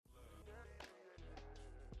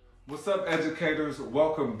What's up, educators?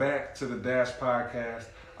 Welcome back to the Dash Podcast.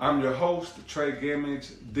 I'm your host, Trey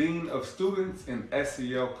Gammage, Dean of Students and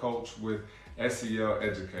SEL Coach with SEL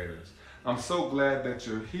Educators. I'm so glad that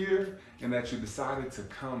you're here and that you decided to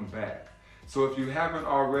come back. So if you haven't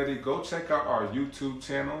already, go check out our YouTube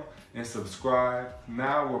channel and subscribe.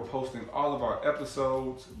 Now we're posting all of our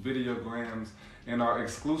episodes, videograms, and our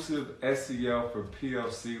exclusive SEL for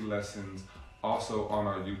PLC lessons also on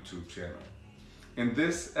our YouTube channel. In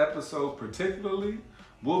this episode particularly,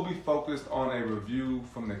 we'll be focused on a review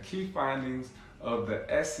from the key findings of the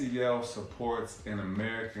SEL Supports in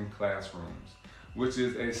American Classrooms, which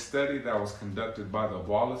is a study that was conducted by the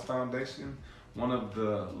Wallace Foundation, one of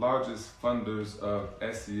the largest funders of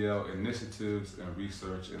SEL initiatives and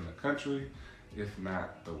research in the country, if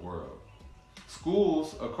not the world.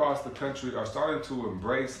 Schools across the country are starting to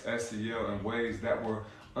embrace SEL in ways that were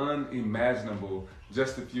unimaginable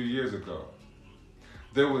just a few years ago.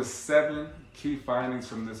 There was 7 key findings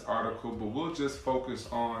from this article, but we'll just focus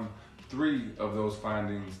on 3 of those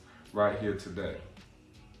findings right here today.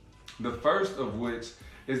 The first of which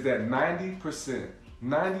is that 90%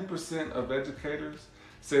 of educators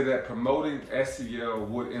say that promoting SEL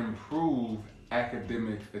would improve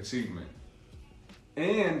academic achievement.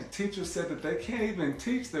 And teachers said that they can't even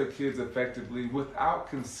teach their kids effectively without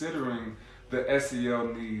considering the SEL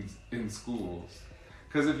needs in schools.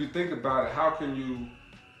 Because if you think about it, how can you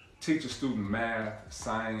teach a student math,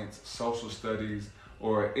 science, social studies,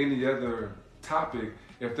 or any other topic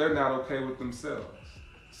if they're not okay with themselves?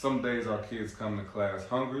 Some days our kids come to class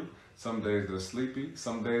hungry, some days they're sleepy,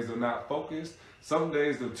 some days they're not focused, some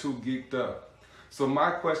days they're too geeked up. So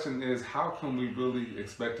my question is, how can we really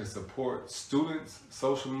expect to support students'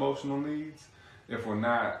 social emotional needs if we're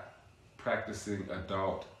not practicing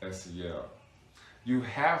adult SEL? You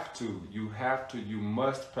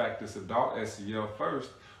must practice adult SEL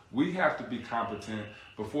first. We have to be competent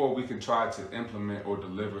before we can try to implement or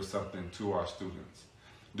deliver something to our students.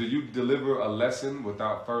 Do you deliver a lesson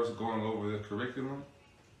without first going over the curriculum?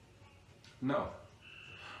 No.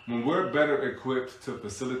 When we're better equipped to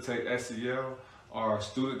facilitate SEL, our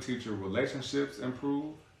student-teacher relationships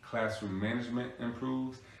improve, classroom management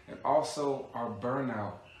improves, and also our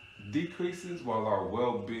burnout decreases while our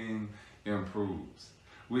well-being improves.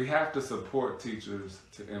 We have to support teachers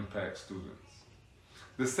to impact students.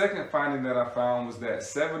 The second finding that I found was that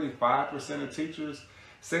 75% of teachers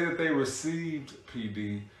say that they received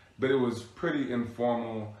PD, but it was pretty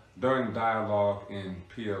informal during dialogue in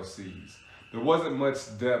PLCs. There wasn't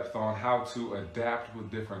much depth on how to adapt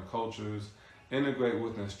with different cultures, integrate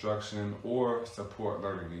with instruction, or support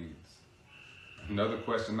learning needs. Another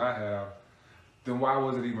question I have, then why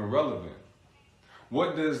was it even relevant?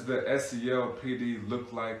 What does the SEL PD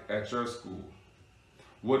look like at your school?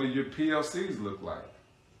 What do your PLCs look like?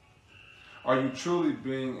 Are you truly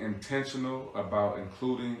being intentional about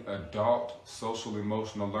including adult social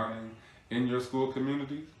emotional learning in your school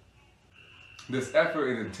community? This effort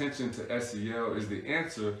and attention to SEL is the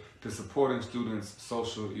answer to supporting students'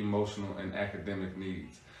 social, emotional, and academic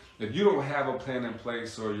needs. If you don't have a plan in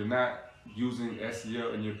place or you're not using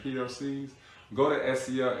SEL in your PLCs, go to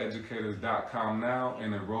SELeducators.com now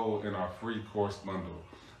and enroll in our free course bundle.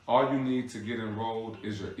 All you need to get enrolled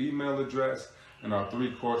is your email address, and our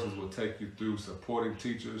 3 courses will take you through supporting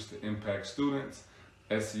teachers to impact students,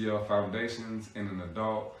 SEL foundations, and an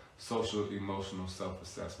adult social emotional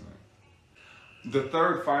self-assessment. The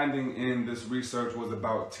third finding in this research was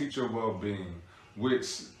about teacher well-being,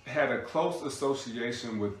 which had a close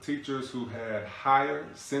association with teachers who had higher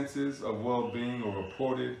senses of well-being or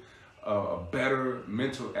reported a better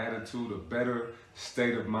mental attitude, a better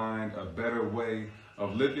state of mind, a better way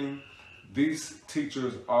of living. These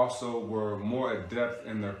teachers also were more adept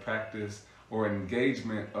in their practice or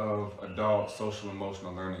engagement of adult social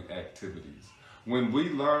emotional learning activities. When we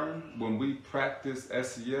learn, when we practice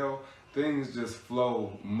SEL, things just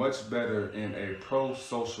flow much better in a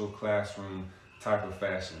pro-social classroom type of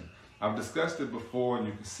fashion. I've discussed it before and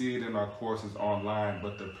you can see it in our courses online,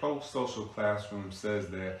 but the pro-social classroom says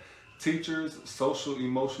that teachers' social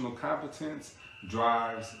emotional competence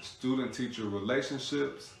drives student-teacher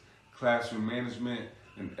relationships, classroom management,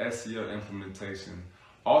 and SEL implementation,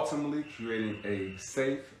 ultimately creating a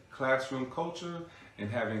safe classroom culture and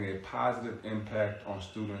having a positive impact on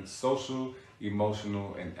students' social,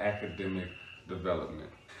 emotional, and academic development.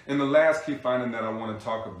 And the last key finding that I want to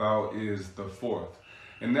talk about is the fourth,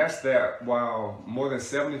 and that's that while more than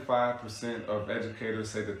 75% of educators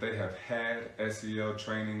say that they have had SEL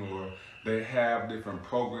training or they have different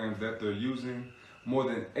programs that they're using, more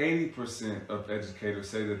than 80% of educators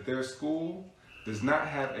say that their school does not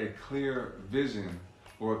have a clear vision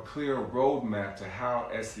or a clear roadmap to how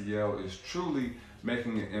SEL is truly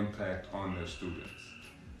making an impact on their students.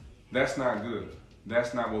 That's not good.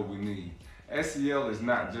 That's not what we need. SEL is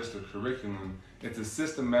not just a curriculum, it's a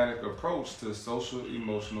systematic approach to social,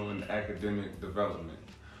 emotional, and academic development.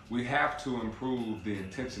 We have to improve the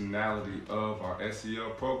intentionality of our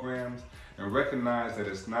SEL programs and recognize that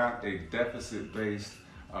it's not a deficit-based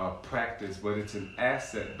practice, but it's an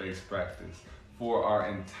asset-based practice for our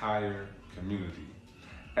entire community.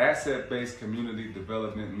 Asset-based community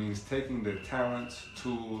development means taking the talents,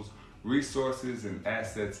 tools, resources, and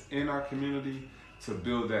assets in our community to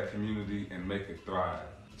build that community and make it thrive.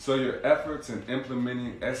 So your efforts in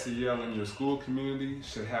implementing SEL in your school community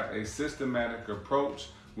should have a systematic approach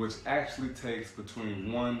which actually takes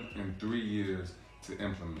between 1 and 3 years to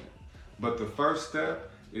implement. But the first step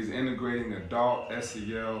is integrating adult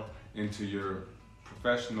SEL into your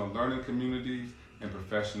professional learning communities and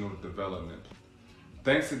professional development.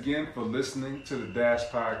 Thanks again for listening to the Dash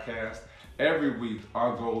Podcast. Every week,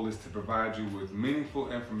 our goal is to provide you with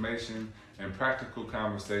meaningful information and practical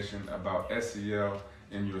conversation about SEL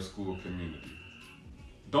in your school community.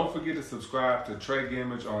 Don't forget to subscribe to Trey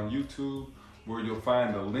Gammage on YouTube, where you'll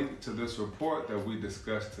find a link to this report that we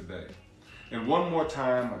discussed today. And one more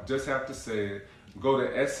time, I just have to say it, go to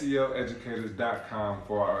SELeducators.com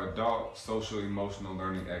for our adult social emotional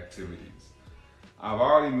learning activities. I've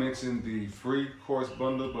already mentioned the free course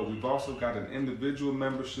bundle, but we've also got an individual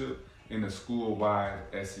membership in the school-wide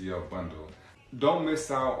SEL bundle. Don't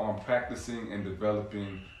miss out on practicing and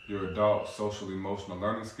developing your adult social emotional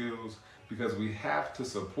learning skills, because we have to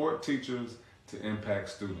support teachers to impact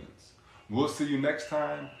students. We'll see you next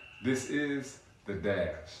time. This is The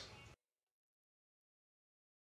Dash.